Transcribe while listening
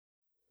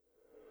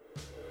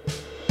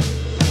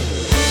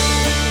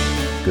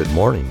Good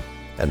morning,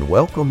 and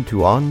welcome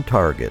to On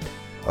Target,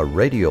 a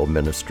radio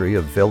ministry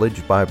of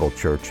Village Bible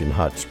Church in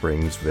Hot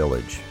Springs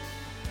Village.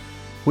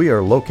 We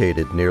are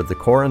located near the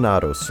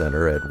Coronado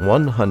Center at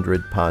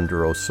 100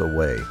 Ponderosa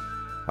Way.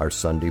 Our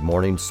Sunday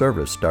morning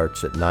service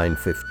starts at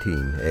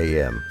 9:15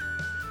 a.m.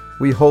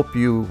 We hope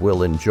you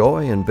will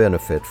enjoy and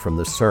benefit from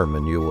the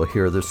sermon you will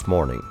hear this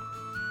morning.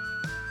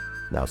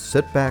 Now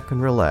sit back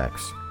and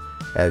relax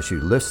as you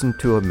listen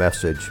to a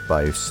message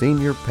by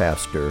Senior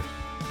Pastor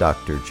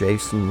Dr.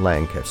 Jason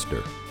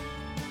Lancaster.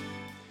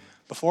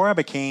 Before I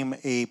became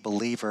a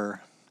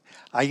believer,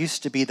 I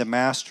used to be the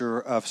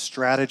master of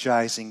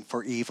strategizing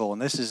for evil.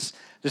 And this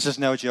is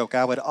no joke.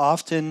 I would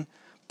often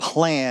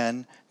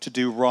plan to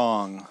do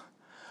wrong.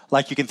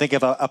 Like you can think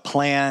of a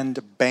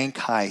planned bank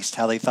heist,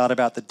 how they thought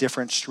about the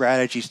different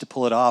strategies to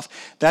pull it off.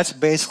 That's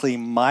basically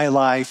my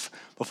life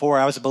before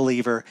I was a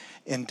believer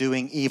in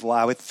doing evil.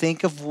 I would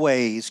think of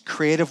ways,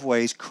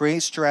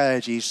 create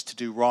strategies to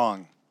do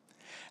wrong.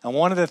 And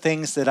one of the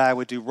things that I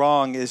would do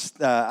wrong is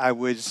I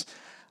was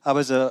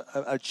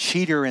a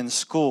cheater in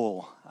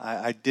school.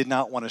 I did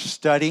not want to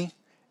study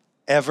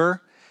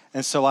ever,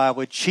 and so I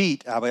would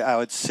cheat. I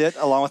would sit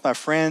along with my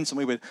friends, and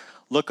we would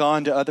look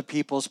on to other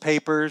people's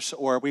papers,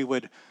 or we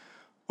would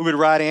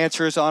write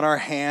answers on our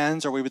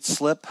hands, or we would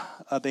slip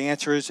the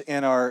answers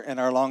in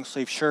our long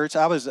sleeve shirts.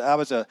 I was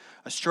a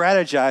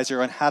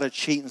strategizer on how to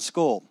cheat in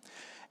school,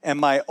 and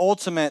my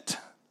ultimate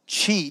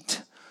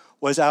cheat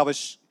was I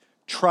was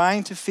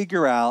trying to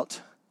figure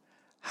out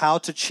how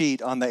to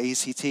cheat on the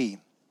ACT.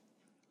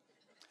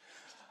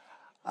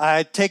 I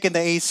had taken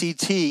the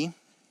ACT,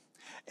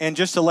 and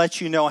just to let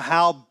you know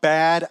how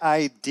bad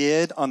I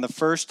did on the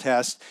first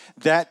test,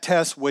 that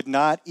test would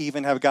not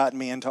even have gotten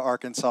me into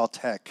Arkansas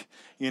Tech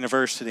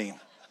University.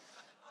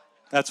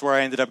 That's where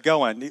I ended up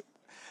going.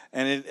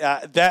 And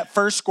that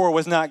first score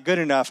was not good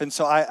enough, and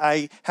so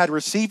I had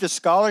received a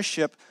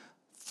scholarship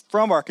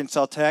from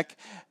Arkansas Tech,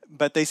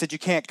 but they said you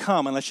can't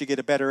come unless you get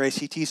a better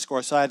ACT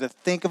score. So I had to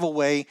think of a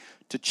way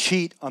to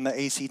cheat on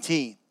the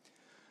ACT.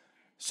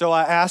 So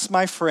I asked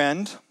my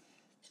friend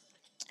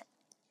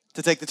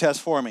to take the test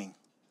for me.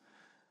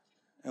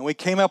 And we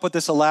came up with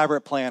this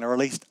elaborate plan, or at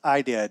least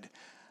I did.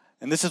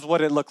 And this is what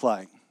it looked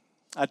like.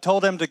 I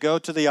told him to go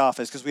to the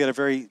office, because we had a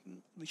very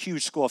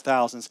huge school of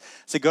thousands.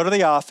 So go to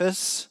the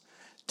office,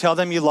 tell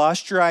them you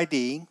lost your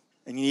ID,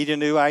 and you need a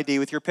new ID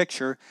with your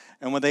picture.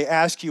 And when they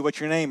ask you what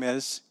your name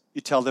is,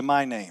 you tell them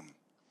my name.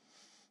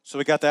 So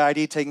we got the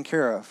ID taken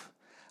care of.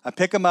 I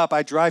pick him up.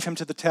 I drive him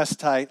to the test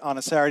site on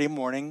a Saturday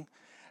morning.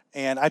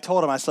 And I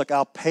told him, I said, look,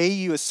 I'll pay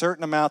you a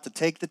certain amount to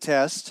take the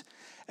test,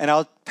 and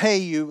I'll pay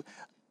you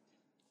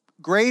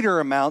greater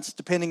amounts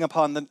depending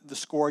upon the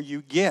score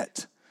you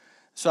get.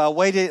 So I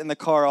waited in the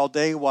car all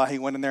day while he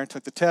went in there and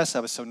took the test.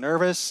 I was so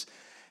nervous.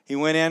 He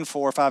went in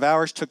 4 or 5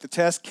 hours, took the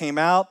test, came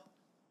out,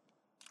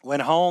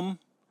 went home.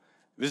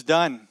 It was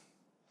done.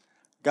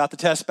 Got the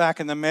test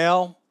back in the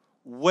mail.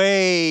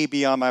 Way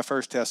beyond my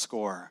first test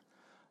score.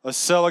 I was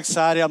so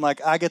excited. I'm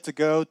like, I get to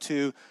go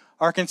to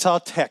Arkansas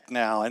Tech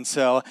now. And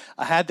so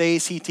I had the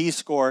ACT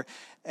score.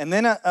 And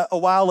then a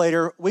while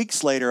later,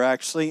 weeks later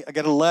actually, I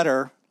get a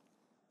letter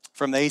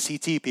from the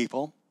ACT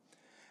people.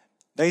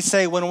 They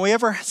say, when we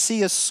ever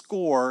see a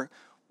score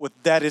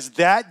that is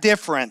that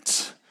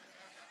different,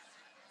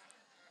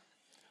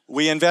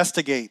 we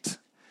investigate.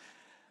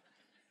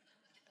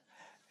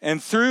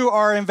 And through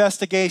our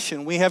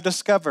investigation, we have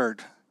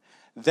discovered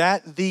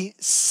that the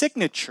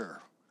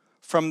signature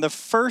from the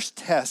first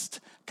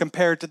test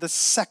compared to the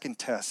second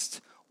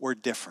test were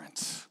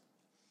different.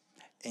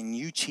 And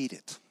you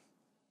cheated.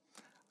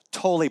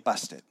 Totally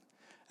busted.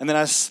 And then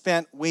I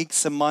spent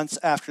weeks and months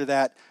after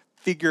that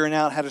figuring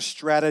out how to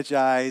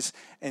strategize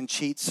and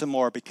cheat some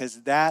more,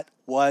 because that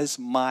was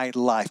my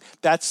life.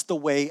 That's the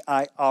way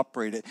I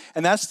operated.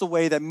 And that's the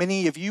way that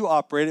many of you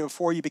operated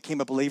before you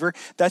became a believer.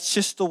 That's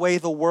just the way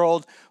the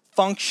world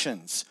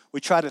functions.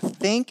 We try to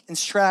think and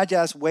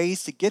strategize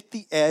ways to get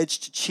the edge,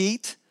 to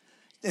cheat,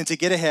 and to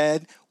get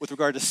ahead with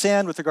regard to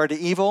sin, with regard to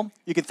evil.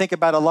 You can think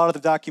about a lot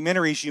of the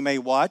documentaries you may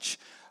watch.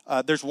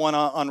 There's one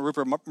on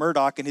Rupert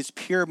Murdoch and his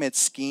pyramid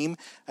scheme,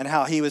 and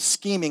how he was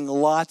scheming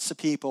lots of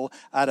people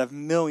out of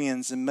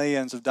millions and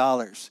millions of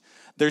dollars.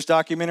 There's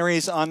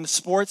documentaries on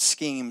sports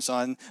schemes,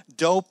 on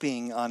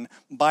doping, on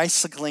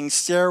bicycling,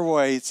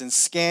 steroids, and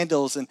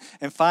scandals and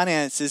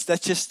finances.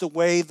 That's just the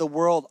way the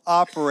world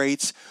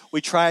operates.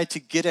 We try to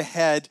get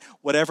ahead,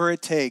 whatever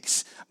it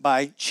takes,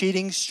 by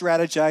cheating,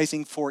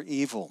 strategizing for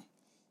evil.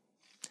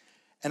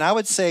 And I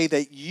would say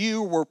that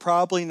you were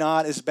probably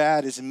not as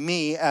bad as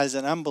me as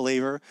an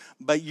unbeliever,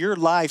 but your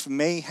life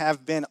may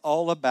have been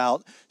all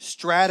about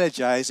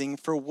strategizing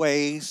for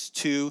ways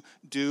to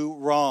do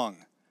wrong.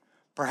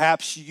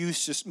 Perhaps you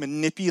used to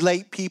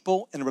manipulate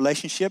people in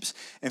relationships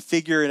and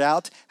figure it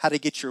out how to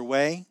get your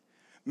way.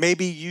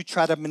 Maybe you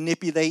try to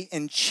manipulate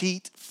and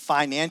cheat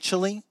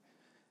financially.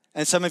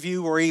 And some of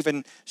you were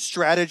even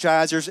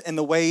strategizers in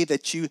the way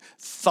that you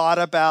thought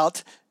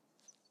about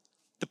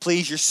to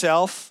please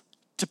yourself,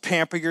 to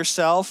pamper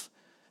yourself,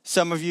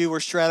 Some of you were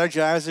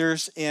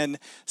strategizers in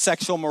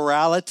sexual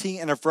morality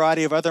and a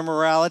variety of other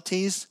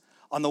moralities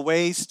on the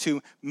ways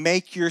to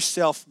make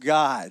yourself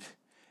God,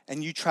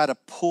 and you try to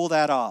pull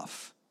that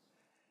off.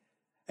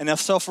 And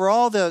so for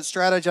all the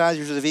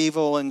strategizers of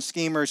evil and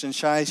schemers and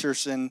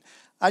shysters, and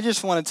I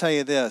just want to tell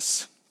you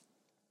this.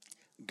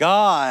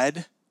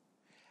 God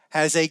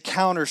has a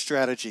counter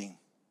strategy.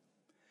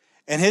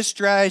 And his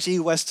strategy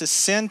was to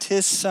send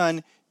his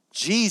son,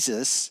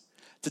 Jesus,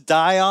 to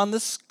die on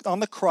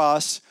the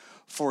cross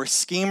for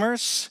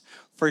schemers,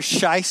 for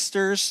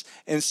shysters,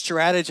 and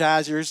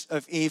strategizers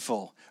of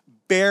evil,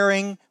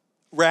 bearing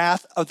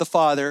wrath of the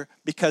Father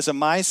because of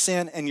my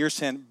sin and your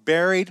sin,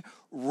 buried,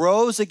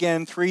 rose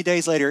again 3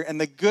 days later.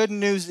 And the good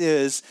news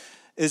is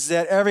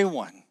that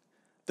everyone,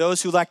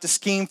 those who like to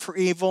scheme for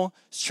evil,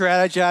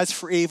 strategize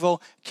for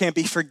evil, can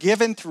be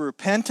forgiven through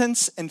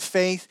repentance and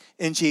faith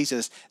in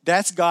Jesus.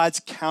 That's God's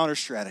counter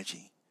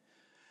strategy.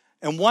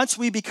 And once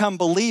we become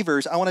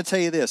believers, I want to tell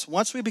you this.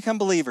 Once we become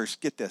believers,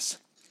 get this,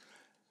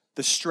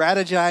 the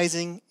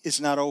strategizing is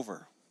not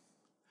over.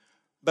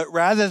 But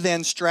rather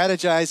than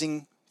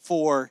strategizing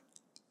for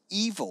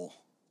evil,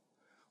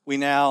 we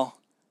now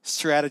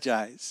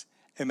strategize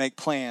and make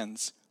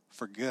plans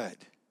for good.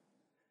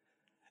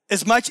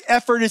 As much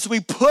effort as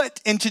we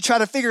put into try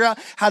to figure out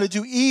how to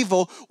do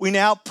evil, we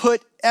now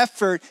put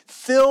effort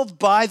filled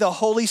by the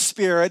Holy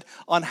Spirit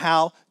on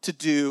how to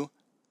do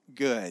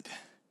good.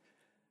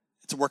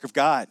 It's a work of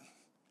God.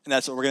 And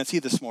that's what we're going to see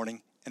this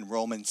morning in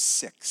Romans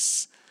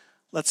 6.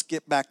 Let's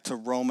get back to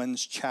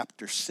Romans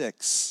chapter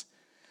 6.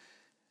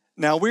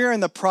 Now, we're in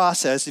the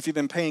process, if you've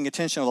been paying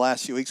attention over the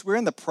last few weeks, we're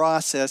in the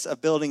process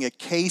of building a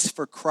case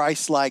for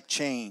Christ-like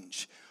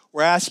change.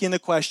 We're asking the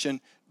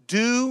question,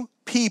 do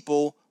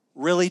people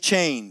really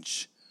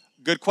change?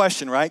 Good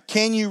question, right?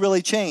 Can you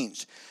really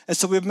change? And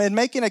so we've been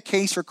making a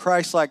case for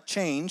Christ-like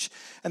change.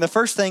 And the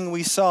first thing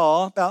we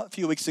saw about a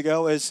few weeks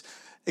ago is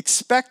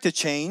expect to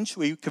change.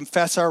 We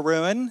confess our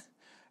ruin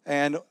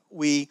and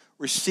we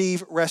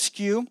receive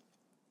rescue.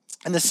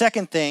 And the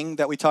second thing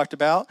that we talked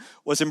about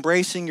was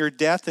embracing your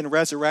death and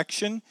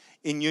resurrection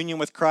in union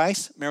with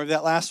Christ. Remember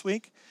that last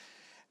week?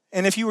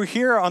 And if you were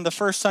here on the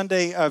first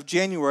Sunday of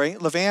January,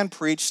 Levan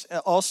preached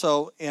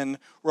also in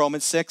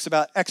Romans 6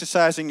 about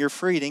exercising your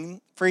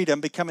freedom,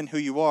 becoming who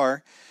you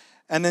are.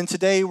 And then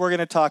today we're going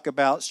to talk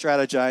about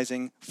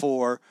strategizing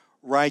for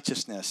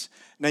righteousness.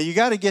 Now you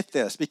got to get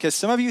this, because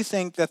some of you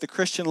think that the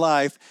Christian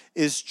life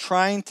is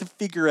trying to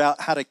figure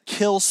out how to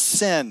kill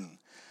sin,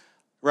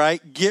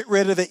 right? Get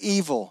rid of the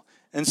evil.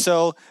 And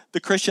so the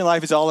Christian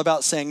life is all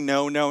about saying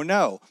no, no,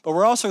 no. But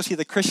we're also going to see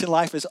the Christian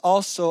life is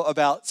also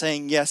about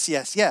saying yes,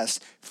 yes, yes,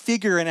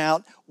 figuring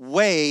out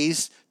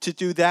ways to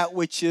do that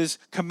which is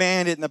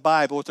commanded in the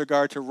Bible with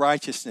regard to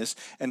righteousness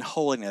and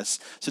holiness.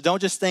 So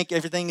don't just think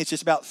everything is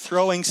just about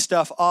throwing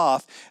stuff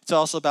off. It's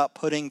also about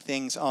putting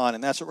things on.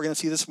 And that's what we're going to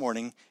see this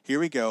morning. Here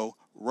we go.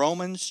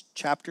 Romans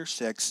chapter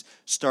 6,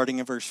 starting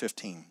in verse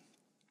 15.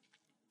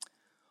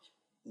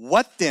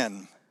 What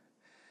then?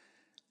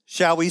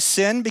 Shall we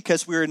sin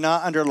because we are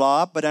not under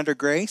law, but under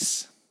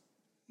grace?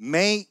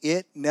 May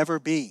it never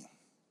be.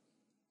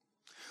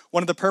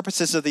 One of the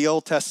purposes of the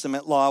Old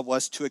Testament law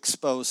was to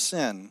expose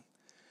sin.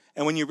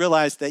 And when you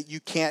realize that you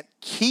can't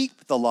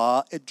keep the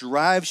law, it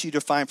drives you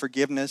to find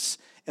forgiveness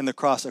in the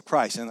cross of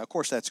Christ. And of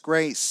course, that's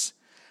grace.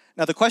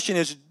 Now the question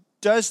is,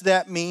 does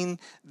that mean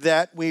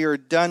that we are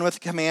done with the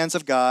commands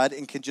of God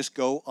and can just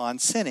go on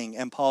sinning?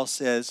 And Paul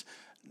says,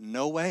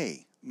 no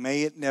way.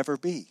 May it never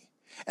be.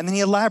 And then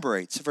he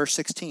elaborates, verse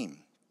 16.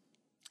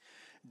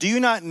 Do you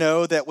not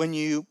know that when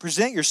you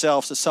present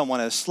yourselves to someone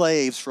as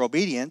slaves for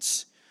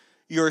obedience,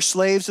 you are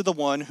slaves of the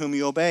one whom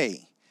you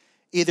obey,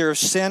 either of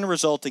sin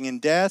resulting in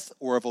death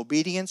or of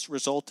obedience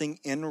resulting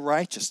in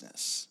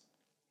righteousness?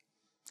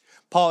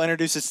 Paul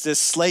introduces this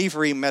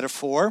slavery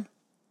metaphor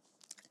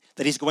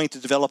that he's going to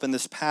develop in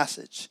this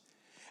passage.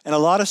 And a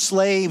lot of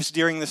slaves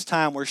during this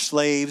time were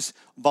slaves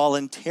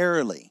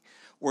voluntarily,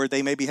 where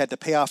they maybe had to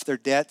pay off their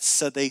debts,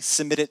 so they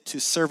submitted to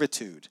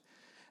servitude.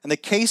 And the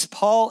case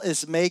Paul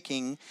is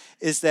making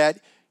is that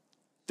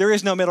there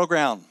is no middle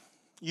ground.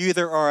 You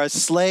either are a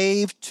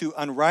slave to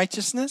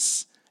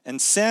unrighteousness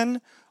and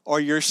sin, or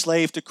you're a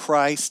slave to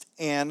Christ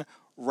and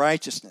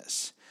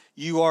righteousness.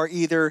 You are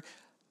either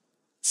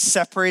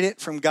separated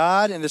from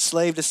God and a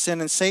slave to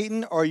sin and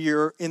Satan, or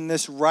you're in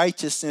this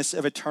righteousness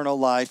of eternal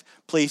life,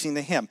 pleasing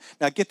to Him.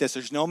 Now get this,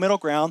 there's no middle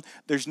ground,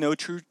 there's no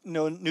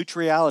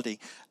neutrality.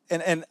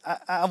 And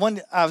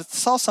I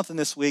saw something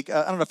this week.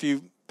 I don't know if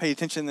you paid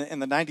attention. In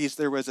the 90s,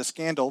 there was a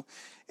scandal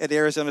at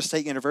Arizona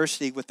State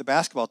University with the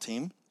basketball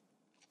team.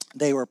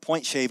 They were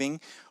point shaving.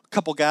 A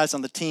couple guys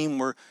on the team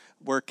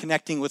were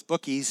connecting with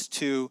bookies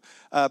to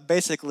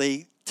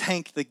basically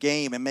tank the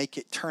game and make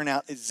it turn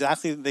out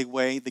exactly the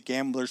way the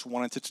gamblers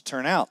wanted it to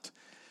turn out.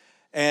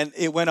 And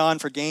it went on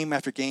for game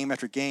after game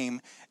after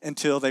game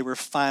until they were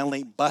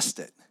finally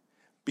busted.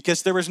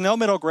 Because there was no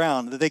middle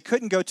ground. They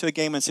couldn't go to a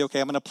game and say, okay,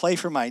 I'm going to play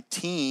for my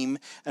team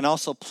and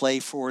also play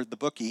for the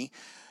bookie,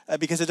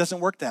 because it doesn't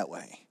work that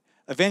way.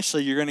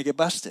 Eventually, you're going to get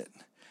busted.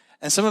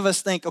 And some of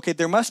us think, okay,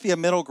 there must be a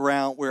middle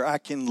ground where I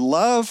can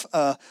love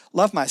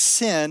my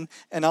sin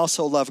and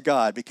also love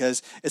God,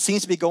 because it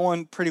seems to be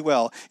going pretty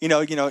well.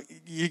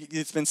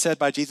 It's been said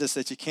by Jesus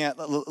that you can't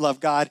love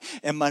God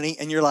and money,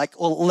 and you're like,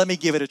 well, let me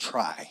give it a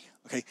try.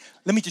 Okay,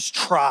 let me just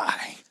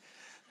try.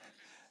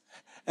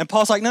 And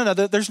Paul's like, no,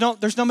 there's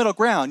no middle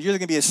ground. You're either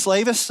going to be a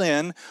slave of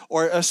sin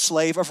or a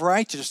slave of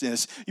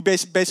righteousness. You're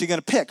basically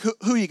going to pick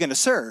who are you going to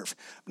serve.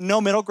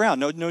 No middle ground,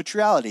 no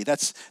neutrality.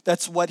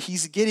 That's what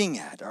he's getting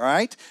at, all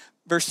right?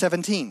 Verse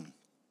 17.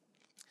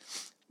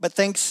 But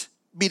thanks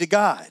be to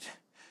God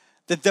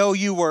that though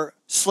you were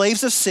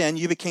slaves of sin,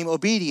 you became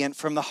obedient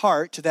from the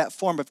heart to that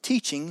form of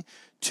teaching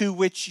to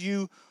which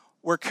you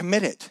were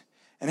committed.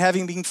 And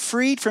having been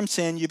freed from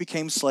sin, you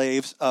became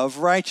slaves of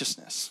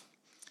righteousness.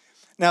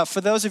 Now,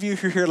 for those of you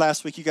who were here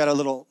last week, you got a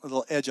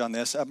little edge on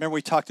this. Remember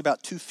we talked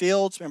about two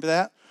fields? Remember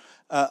that?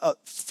 A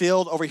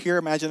field over here,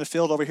 imagine a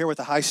field over here with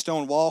a high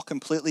stone wall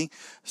completely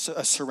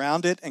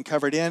surrounded and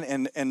covered in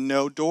and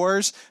no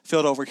doors.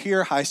 Field over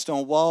here, high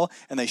stone wall,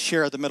 and they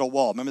share the middle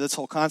wall. Remember this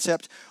whole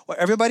concept? Well,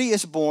 everybody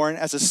is born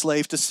as a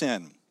slave to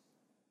sin.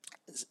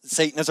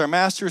 Satan is our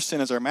master,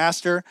 sin is our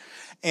master,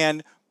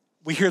 and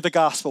we hear the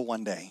gospel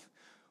one day.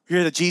 We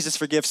hear that Jesus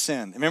forgives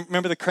sin.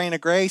 Remember the crane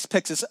of grace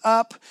picks us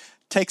up,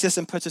 takes us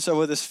and puts us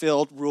over this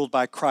field ruled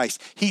by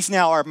Christ. He's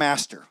now our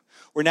master.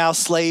 We're now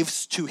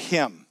slaves to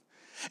him.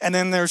 And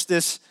then there's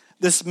this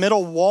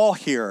middle wall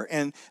here.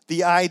 And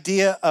the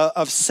idea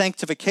of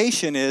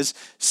sanctification is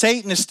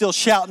Satan is still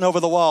shouting over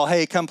the wall,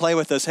 hey, come play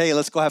with us. Hey,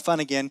 let's go have fun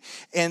again.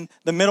 And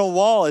the middle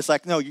wall is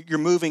like, no, you're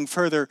moving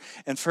further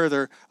and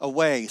further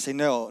away. You say,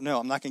 no,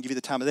 I'm not going to give you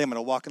the time of day. I'm going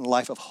to walk in a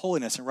life of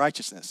holiness and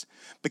righteousness.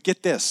 But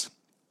get this.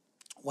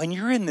 When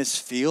you're in this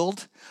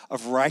field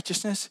of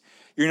righteousness,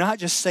 you're not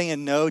just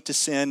saying no to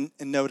sin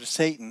and no to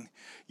Satan.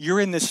 You're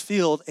in this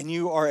field and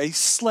you are a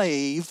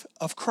slave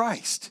of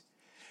Christ.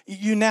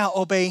 You now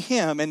obey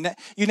him and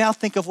you now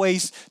think of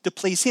ways to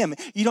please him.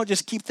 You don't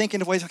just keep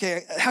thinking of ways,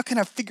 okay, how can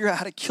I figure out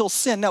how to kill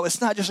sin? No,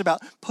 it's not just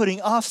about putting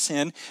off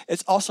sin.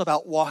 It's also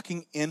about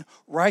walking in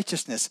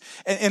righteousness.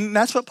 And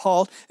that's what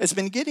Paul has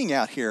been getting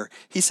at here.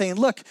 He's saying,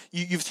 look,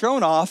 you've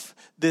thrown off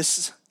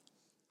this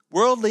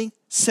worldly,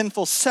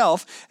 sinful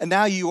self, and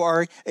now you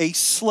are a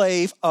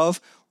slave of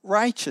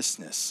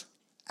righteousness.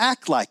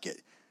 Act like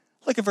it.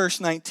 Look at verse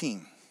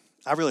 19.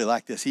 I really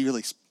like this. He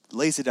really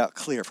lays it out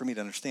clear for me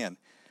to understand.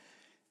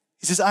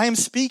 He says, I am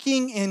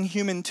speaking in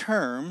human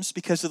terms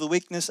because of the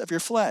weakness of your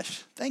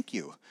flesh. Thank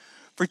you.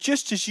 For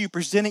just as you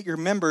presented your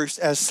members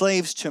as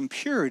slaves to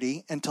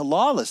impurity and to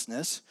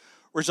lawlessness,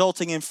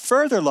 resulting in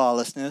further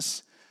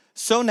lawlessness,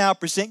 so now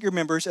present your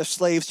members as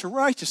slaves to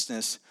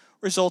righteousness,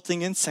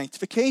 resulting in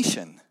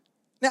sanctification.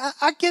 Now,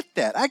 I get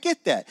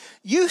that.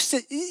 You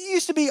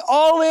used to be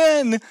all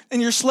in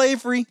your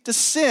slavery to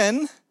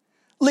sin,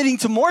 leading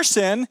to more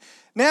sin.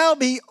 Now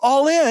be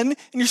all in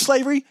your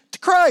slavery to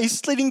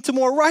Christ, leading to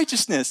more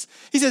righteousness.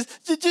 He says,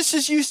 just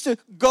as you used to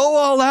go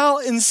all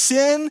out in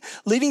sin,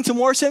 leading to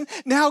more sin,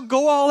 now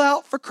go all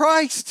out for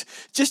Christ.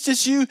 Just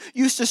as you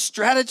used to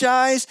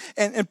strategize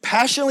and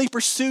passionately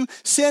pursue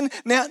sin,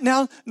 now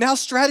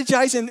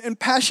strategize and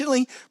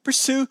passionately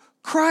pursue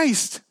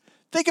Christ.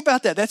 Think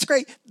about that. That's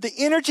great. The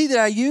energy that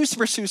I use to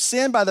pursue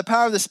sin by the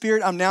power of the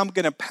Spirit, I'm now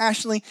going to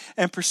passionately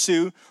and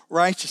pursue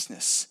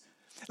righteousness.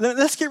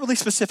 Let's get really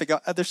specific.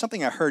 There's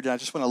something I heard, and I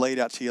just want to lay it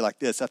out to you like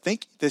this. I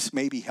think this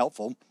may be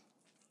helpful.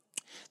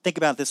 Think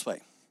about it this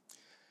way.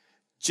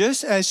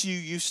 Just as you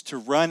used to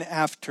run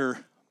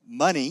after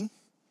money,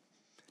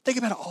 think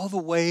about all the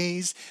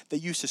ways that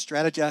you used to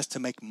strategize to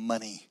make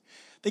money.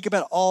 Think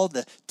about all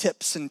the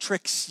tips and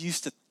tricks you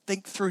used to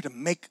think through to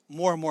make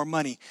more and more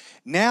money.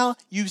 Now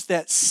use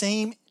that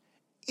same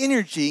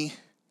energy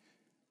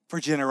for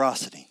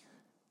generosity.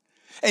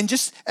 And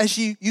just as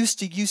you used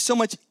to use so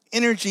much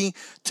energy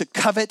to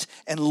covet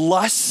and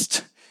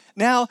lust,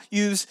 now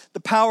use the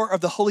power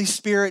of the Holy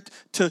Spirit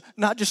to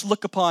not to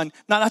look upon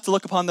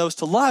those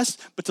to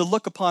lust, but to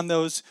look upon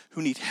those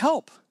who need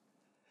help.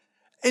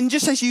 And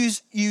just as you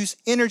use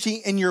energy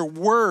in your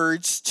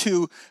words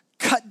to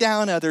cut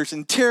down others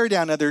and tear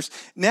down others,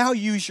 now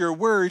use your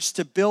words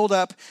to build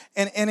up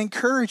and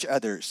encourage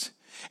others.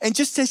 And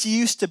just as you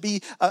used to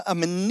be a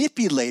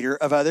manipulator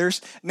of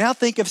others, now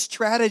think of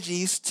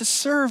strategies to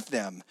serve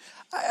them.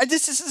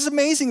 This is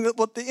amazing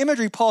what the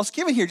imagery Paul's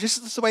given here.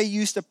 Just the way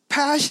you used to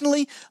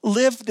passionately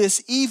live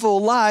this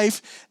evil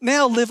life,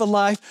 now live a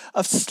life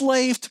of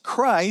slave to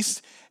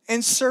Christ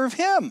and serve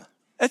him.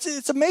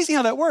 It's amazing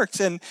how that works.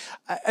 And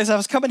as I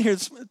was coming here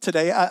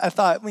today, I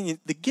thought,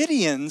 the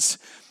Gideons,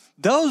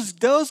 those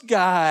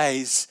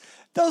guys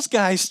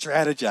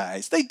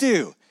strategize. They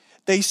do.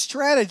 They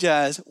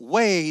strategize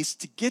ways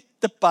to get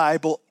the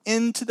Bible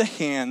into the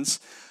hands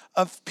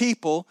of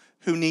people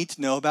who need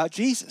to know about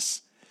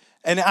Jesus.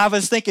 And I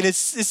was thinking,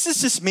 is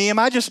this just me? Am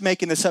I just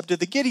making this up? Did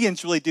the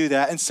Gideons really do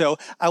that? And so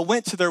I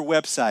went to their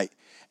website,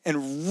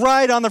 and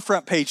right on the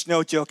front page,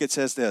 no joke, it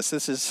says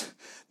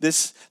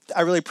this.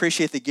 I really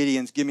appreciate the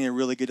Gideons give me a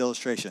really good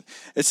illustration.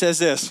 It says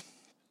this.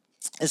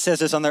 It says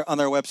this on their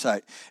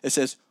website. It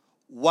says,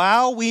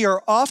 While we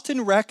are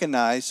often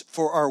recognized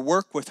for our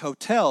work with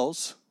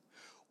hotels,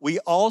 we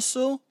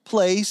also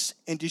place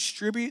and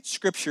distribute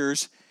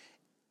scriptures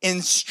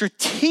in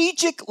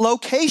strategic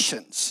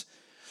locations,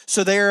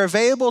 so they are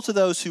available to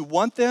those who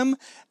want them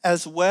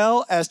as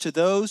well as to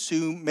those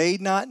who may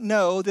not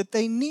know that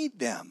they need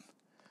them.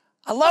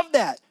 I love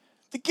that.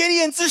 The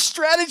Gideons, they're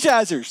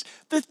strategizers.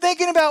 They're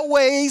thinking about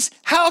ways,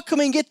 how can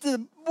we get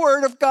the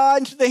word of God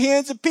into the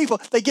hands of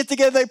people? They get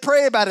together, they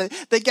pray about it,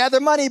 they gather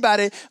money about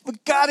it.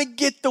 We've got to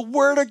get the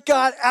word of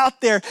God out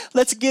there.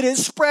 Let's get it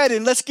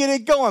spreading. Let's get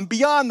it going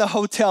beyond the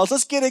hotels.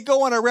 Let's get it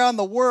going around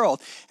the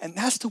world. And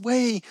that's the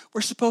way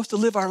we're supposed to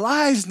live our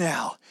lives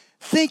now,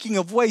 thinking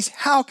of ways,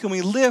 how can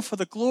we live for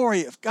the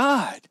glory of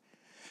God?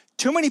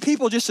 Too many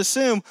people just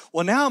assume,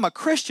 well, now I'm a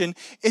Christian,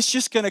 it's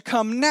just going to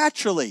come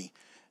naturally.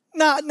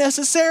 Not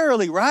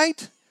necessarily,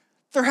 right?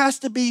 There has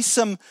to be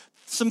some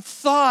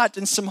thought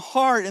and some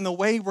heart in the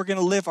way we're going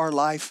to live our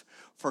life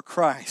for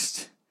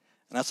Christ.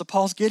 And that's what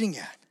Paul's getting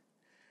at.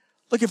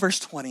 Look at verse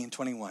 20 and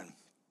 21.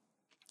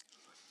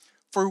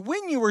 For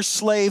when you were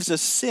slaves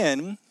of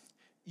sin,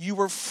 you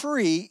were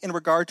free in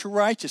regard to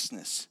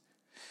righteousness.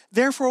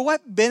 Therefore,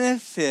 what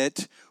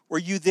benefit were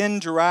you then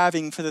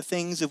deriving for the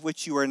things of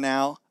which you are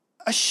now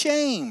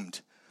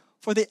ashamed?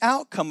 For the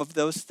outcome of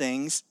those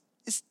things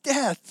is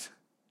death.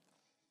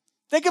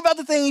 Think about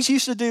the things you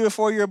used to do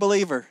before you're a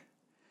believer.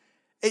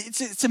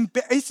 It's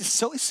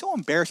so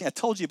embarrassing. I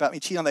told you about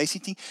me cheating on the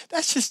ACT.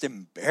 That's just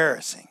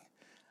embarrassing.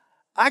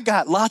 I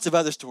got lots of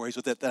other stories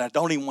with it that I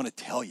don't even want to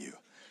tell you.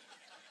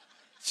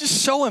 It's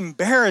just so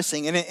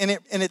embarrassing, and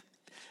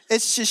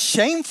it's just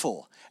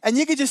shameful. And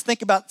you could just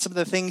think about some of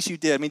the things you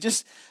did.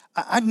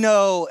 I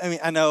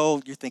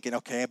know you're thinking,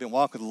 okay, I've been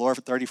walking with the Lord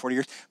for 30, 40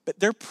 years, but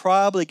there's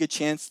probably a good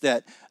chance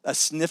that a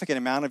significant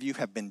amount of you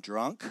have been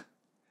drunk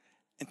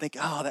and think,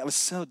 oh, that was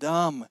so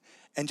dumb.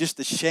 And just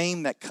the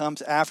shame that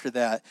comes after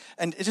that.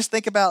 And just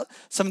think about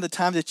some of the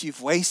times that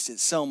you've wasted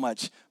so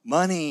much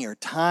money or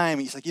time.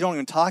 It's like you don't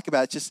even talk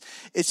about it.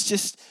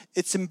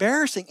 It's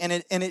embarrassing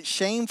and it's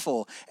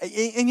shameful.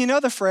 And you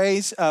know the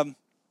phrase, I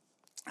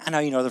know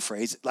you know the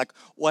phrase, like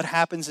what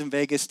happens in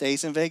Vegas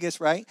stays in Vegas,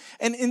 right?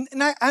 And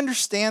I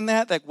understand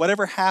that, like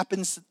whatever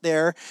happens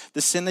there, the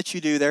sin that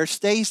you do there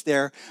stays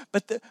there.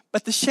 But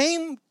the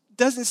shame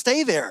doesn't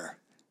stay there.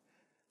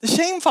 The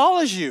shame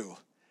follows you.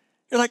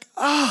 You're like,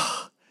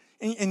 oh,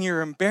 and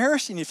you're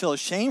embarrassed and you feel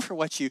ashamed for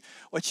what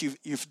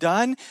you've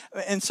done.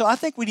 And so I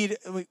think we need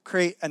to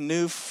create a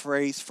new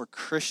phrase for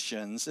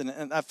Christians,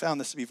 and I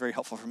found this to be very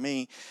helpful for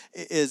me,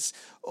 is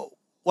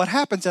what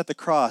happens at the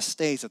cross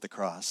stays at the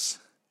cross.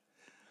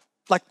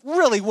 Like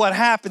really what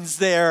happens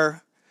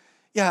there,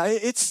 yeah,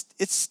 it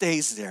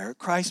stays there.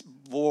 Christ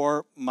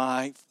bore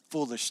my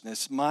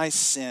foolishness, my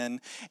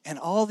sin, and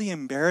all the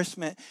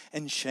embarrassment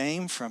and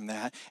shame from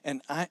that,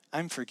 and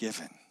I'm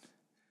forgiven.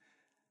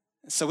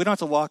 So we don't have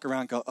to walk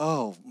around and go,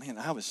 oh, man,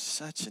 I was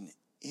such an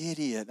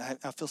idiot.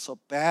 I feel so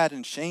bad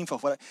and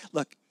shameful.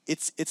 Look,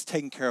 it's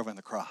taken care of on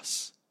the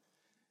cross.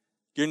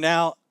 You're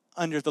now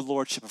under the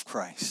lordship of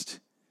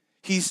Christ.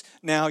 He's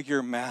now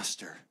your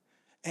master.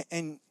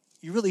 And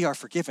you really are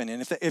forgiven.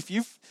 And if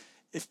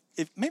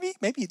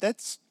maybe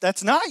that's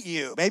not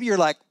you. Maybe you're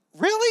like,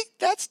 really?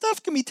 That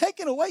stuff can be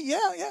taken away?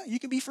 Yeah, you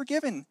can be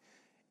forgiven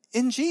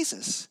in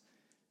Jesus.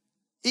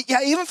 Yeah,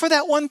 even for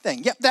that one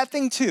thing. Yep, that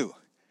thing too.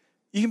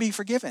 You can be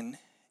forgiven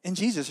in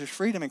Jesus. There's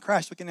freedom in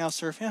Christ. We can now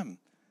serve him.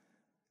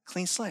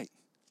 Clean slate.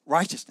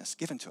 Righteousness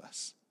given to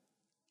us.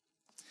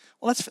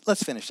 Well,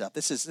 let's finish up.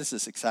 This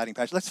is exciting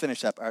passage. Let's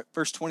finish up.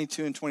 Verse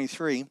 22 and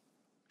 23.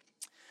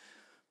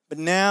 But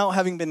now,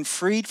 having been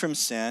freed from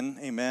sin,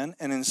 amen,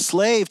 and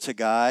enslaved to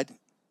God,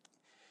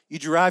 you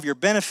derive your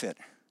benefit,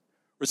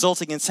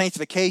 resulting in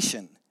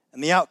sanctification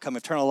and the outcome,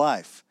 eternal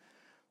life.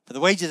 For the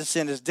wages of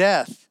sin is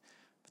death,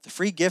 but the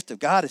free gift of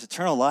God is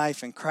eternal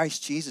life in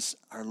Christ Jesus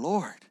our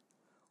Lord.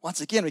 Once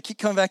again, we keep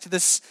coming back to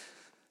this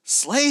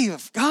slave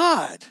of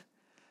God.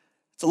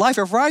 It's a life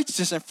of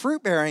righteousness and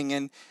fruit-bearing,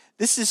 and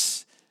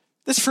this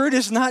fruit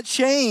is not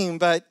shame,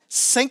 but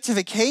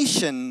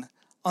sanctification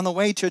on the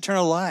way to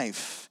eternal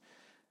life.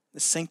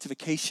 This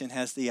sanctification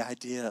has the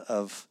idea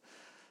of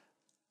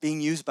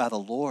being used by the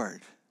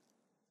Lord.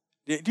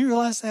 Do you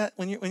realize that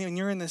when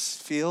you're in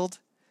this field,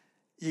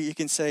 you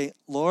can say,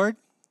 Lord,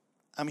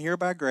 I'm here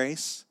by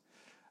grace.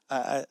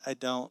 I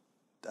don't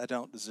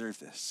deserve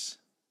this.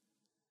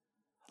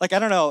 Like, I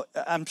don't know,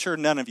 I'm sure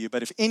none of you,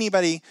 but if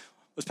anybody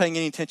was paying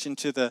any attention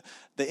to the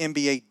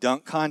NBA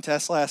dunk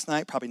contest last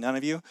night, probably none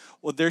of you.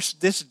 Well, there's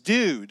this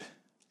dude,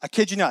 I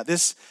kid you not,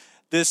 this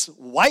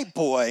white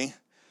boy,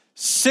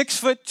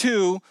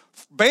 6'2",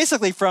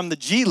 basically from the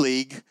G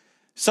League,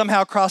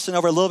 somehow crossing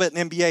over a little bit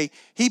in NBA.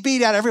 He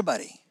beat out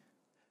everybody.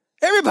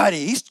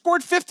 Everybody. He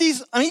scored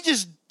 50s. He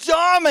just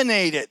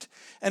dominated.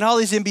 And all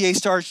these NBA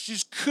stars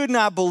just could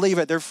not believe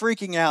it. They're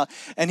freaking out.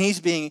 And he's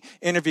being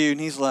interviewed,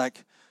 and he's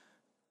like,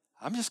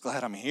 I'm just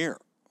glad I'm here.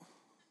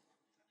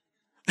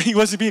 He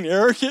wasn't being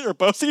arrogant or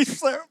boasting.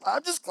 He's like,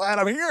 I'm just glad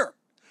I'm here.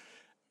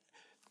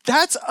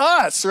 That's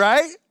us,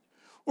 right?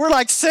 We're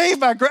like, saved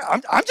by grace.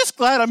 I'm just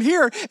glad I'm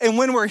here. And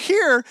when we're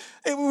here,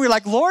 we're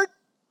like, Lord,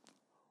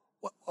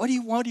 what do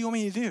you want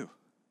me to do?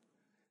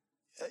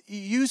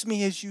 Use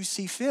me as you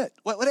see fit.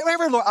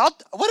 Whatever, Lord,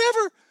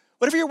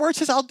 whatever your word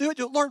says, I'll do it.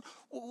 Lord,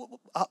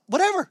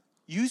 whatever.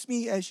 Use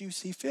me as you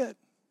see fit.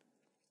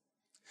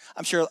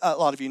 I'm sure a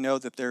lot of you know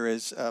that there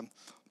is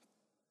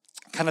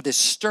kind of this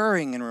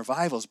stirring and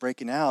revivals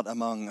breaking out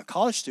among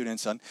college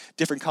students on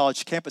different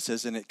college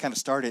campuses, and it kind of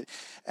started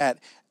at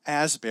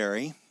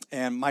Asbury.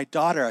 And my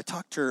daughter, I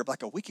talked to her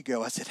like a week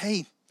ago. I said,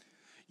 hey,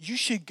 you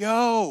should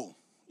go.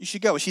 You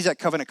should go. She's at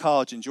Covenant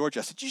College in Georgia.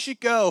 I said, you should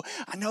go.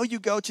 I know you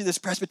go to this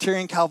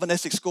Presbyterian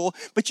Calvinistic school,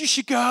 but you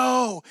should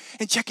go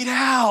and check it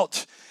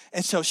out.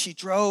 And so she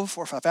drove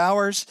 4 or 5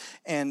 hours,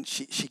 and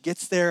she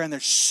gets there, and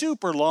there's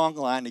super long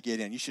line to get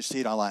in. You should see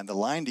it online. The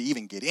line to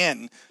even get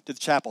in to the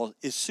chapel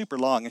is super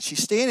long. And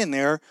she's standing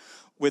there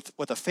with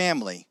a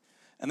family,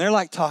 and they're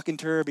like talking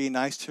to her, being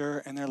nice to her,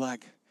 and they're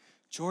like,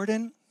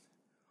 Jordan,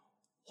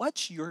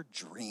 what's your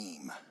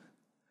dream?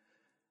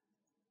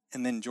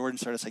 And then Jordan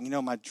started saying,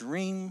 my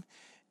dream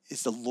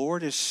is the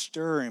Lord is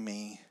stirring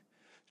me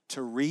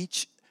to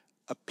reach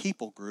a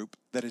people group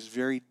that is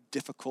very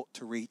difficult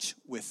to reach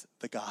with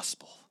the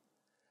gospel.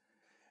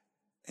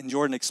 And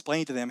Jordan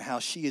explained to them how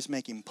she is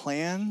making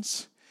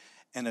plans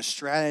and a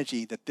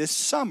strategy that this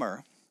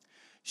summer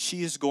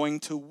she is going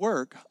to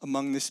work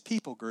among this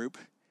people group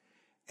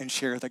and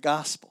share the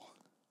gospel.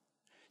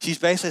 She's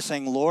basically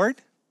saying, Lord,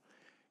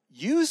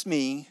 use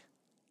me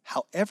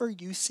however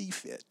you see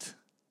fit.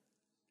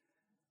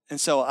 And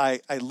so I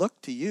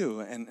looked to you,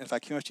 and if I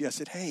came up to you, I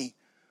said, hey,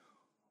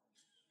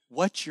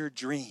 what's your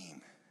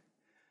dream?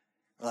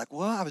 They're like,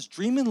 well, I was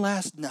dreaming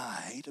last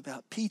night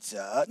about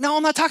pizza. No,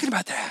 I'm not talking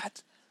about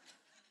that.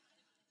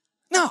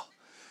 No.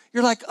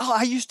 You're like, oh,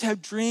 I used to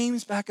have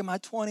dreams back in my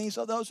 20s.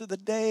 Oh, those are the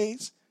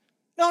days.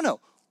 No.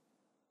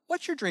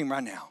 What's your dream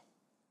right now?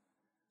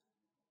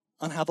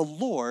 On how the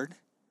Lord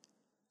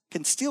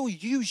can still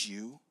use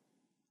you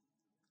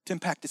to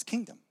impact his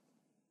kingdom.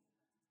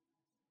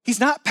 He's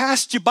not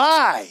passed you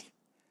by.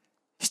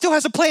 He still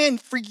has a plan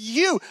for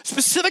you,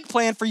 specific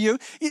plan for you.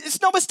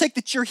 It's no mistake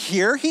that you're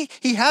here.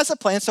 He has a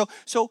plan.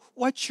 So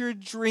what's your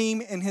dream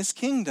in his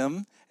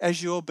kingdom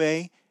as you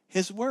obey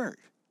his word?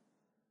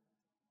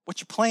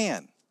 What's your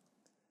plan?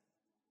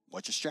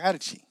 What's your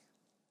strategy?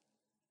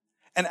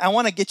 And I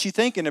want to get you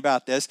thinking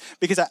about this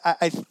because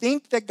I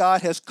think that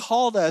God has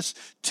called us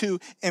to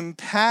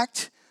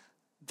impact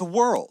the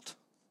world.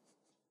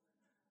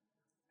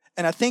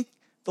 And I think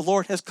the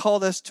Lord has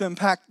called us to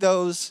impact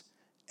those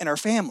in our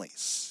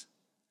families.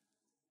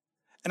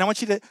 And I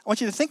want you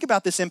to think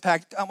about this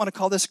impact. I want to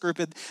call this group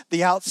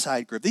the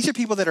outside group. These are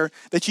people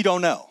that you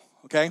don't know,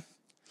 okay?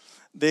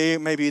 They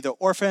may be the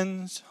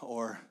orphans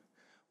or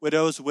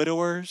widows,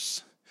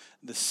 widowers,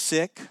 the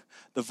sick,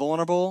 the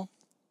vulnerable.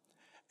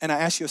 And I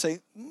ask you, I say,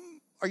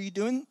 are you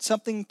doing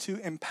something to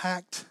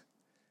impact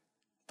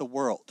the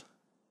world?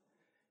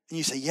 And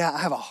you say, yeah, I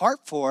have a heart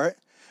for it,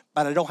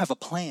 but I don't have a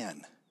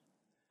plan.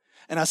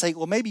 And I say,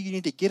 well, maybe you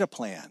need to get a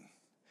plan.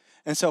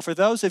 And so for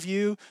those of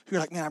you who are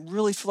like, man, I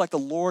really feel like the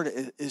Lord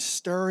is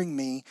stirring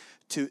me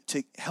to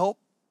help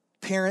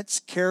parents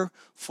care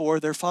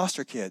for their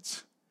foster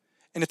kids.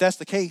 And if that's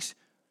the case,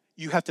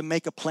 you have to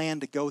make a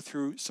plan to go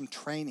through some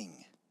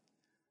training.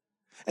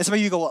 And some of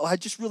you go, well, I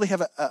just really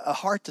have a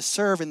heart to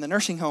serve in the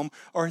nursing home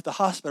or at the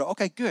hospital.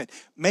 Okay, good.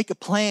 Make a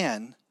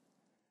plan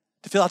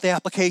to fill out the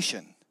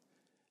application.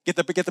 Get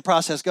the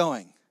process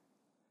going.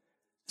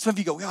 Some of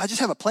you go, well, I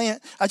just have a plan.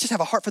 I just have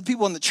a heart for the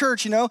people in the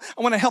church, I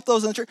want to help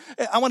those in the church.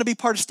 I want to be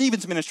part of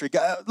Stephen's ministry.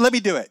 Let me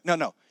do it.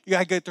 No. You got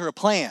to get through a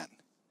plan.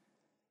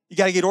 You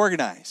got to get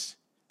organized.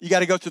 You got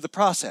to go through the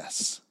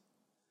process.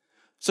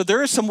 So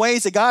there are some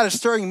ways that God is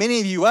stirring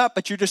many of you up,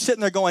 but you're just sitting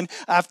there going,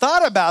 I've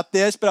thought about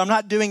this, but I'm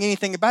not doing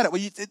anything about it.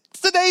 Well,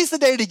 today's the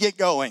day to get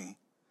going.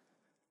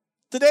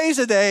 Today's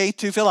the day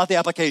to fill out the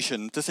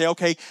application, to say,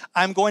 okay,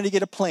 I'm going to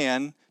get a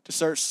plan to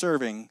start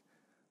serving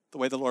the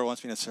way the Lord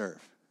wants me to serve.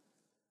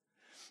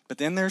 But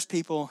then there's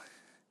people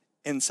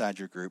inside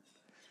your group.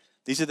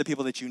 These are the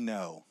people that you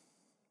know.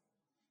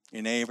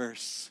 Your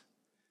neighbors,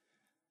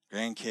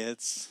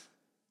 grandkids.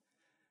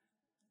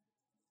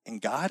 And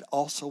God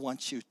also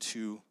wants you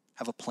to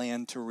have a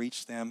plan to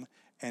reach them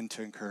and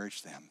to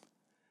encourage them.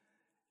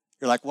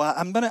 You're like, well,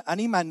 I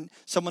need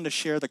someone to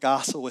share the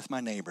gospel with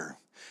my neighbor.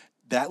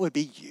 That would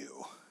be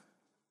you.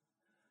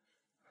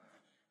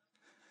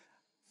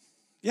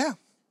 Yeah.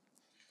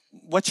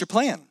 What's your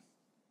plan?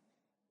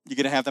 You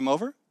going to have them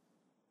over?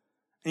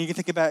 And you can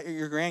think about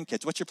your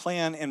grandkids. What's your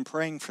plan in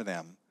praying for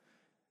them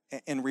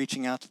and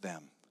reaching out to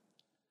them?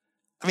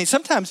 I mean,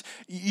 sometimes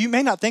you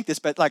may not think this,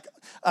 but like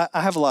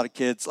I have a lot of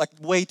kids, like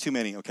way too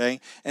many, okay?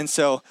 And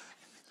so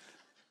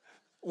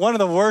one of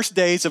the worst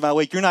days of my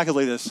week, you're not going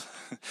to believe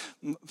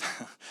this.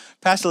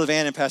 Pastor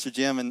Levan and Pastor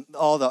Jim and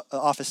all the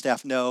office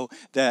staff know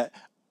that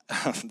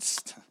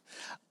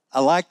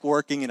I like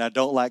working and I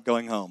don't like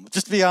going home.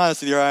 Just to be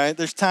honest with you, all right?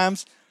 There's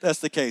times that's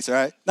the case, all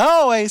right? Not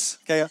always,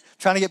 okay? I'm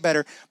trying to get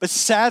better. But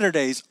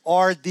Saturdays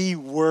are the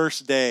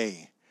worst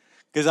day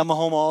because I'm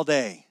home all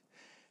day.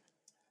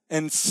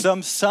 And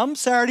some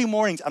Saturday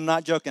mornings, I'm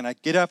not joking, I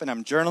get up and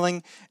I'm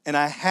journaling, and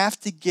I have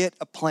to get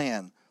a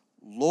plan.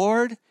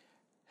 Lord,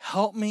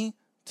 help me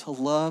to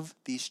love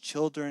these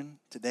children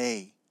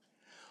today.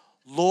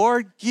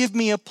 Lord, give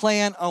me a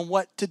plan on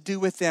what to do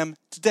with them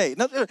today.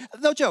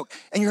 No joke.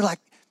 And you're like,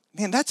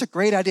 man, that's a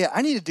great idea.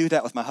 I need to do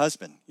that with my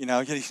husband. You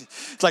know,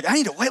 it's like, I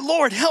need to wait.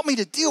 Lord, help me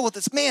to deal with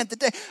this man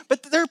today.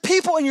 But there are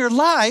people in your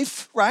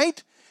life,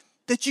 right,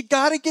 that you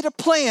got to get a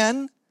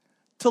plan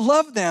to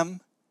love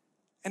them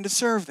and to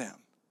serve them.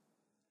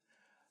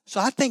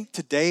 So I think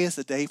today is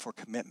the day for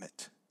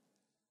commitment.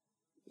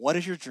 What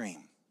is your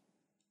dream?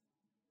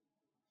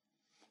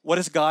 What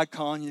is God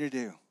calling you to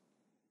do?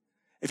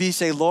 If you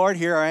say, Lord,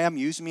 here I am,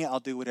 use me, I'll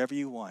do whatever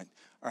you want.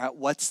 All right,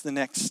 what's the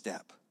next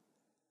step?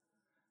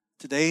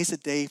 Today is a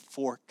day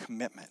for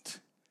commitment.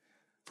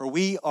 For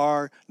we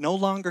are no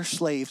longer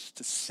slaves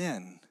to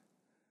sin.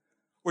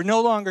 We're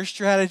no longer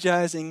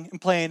strategizing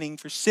and planning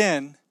for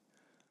sin.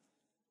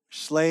 We're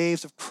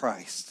slaves of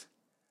Christ,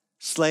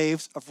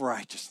 slaves of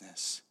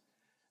righteousness.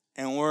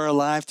 And we're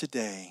alive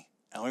today,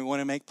 and we want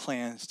to make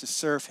plans to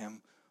serve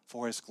him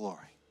for his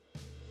glory.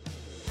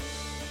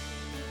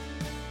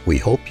 We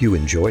hope you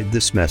enjoyed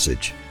this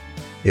message.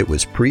 It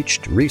was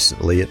preached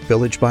recently at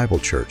Village Bible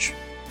Church.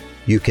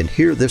 You can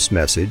hear this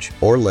message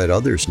or let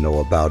others know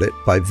about it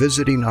by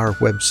visiting our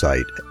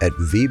website at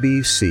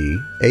vbchsv.org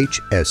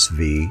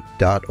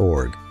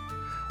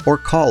or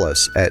call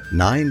us at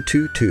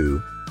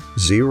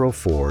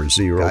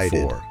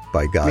 922-0404.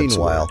 By God's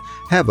will,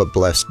 have a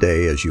blessed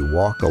day as you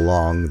walk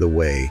along the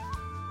way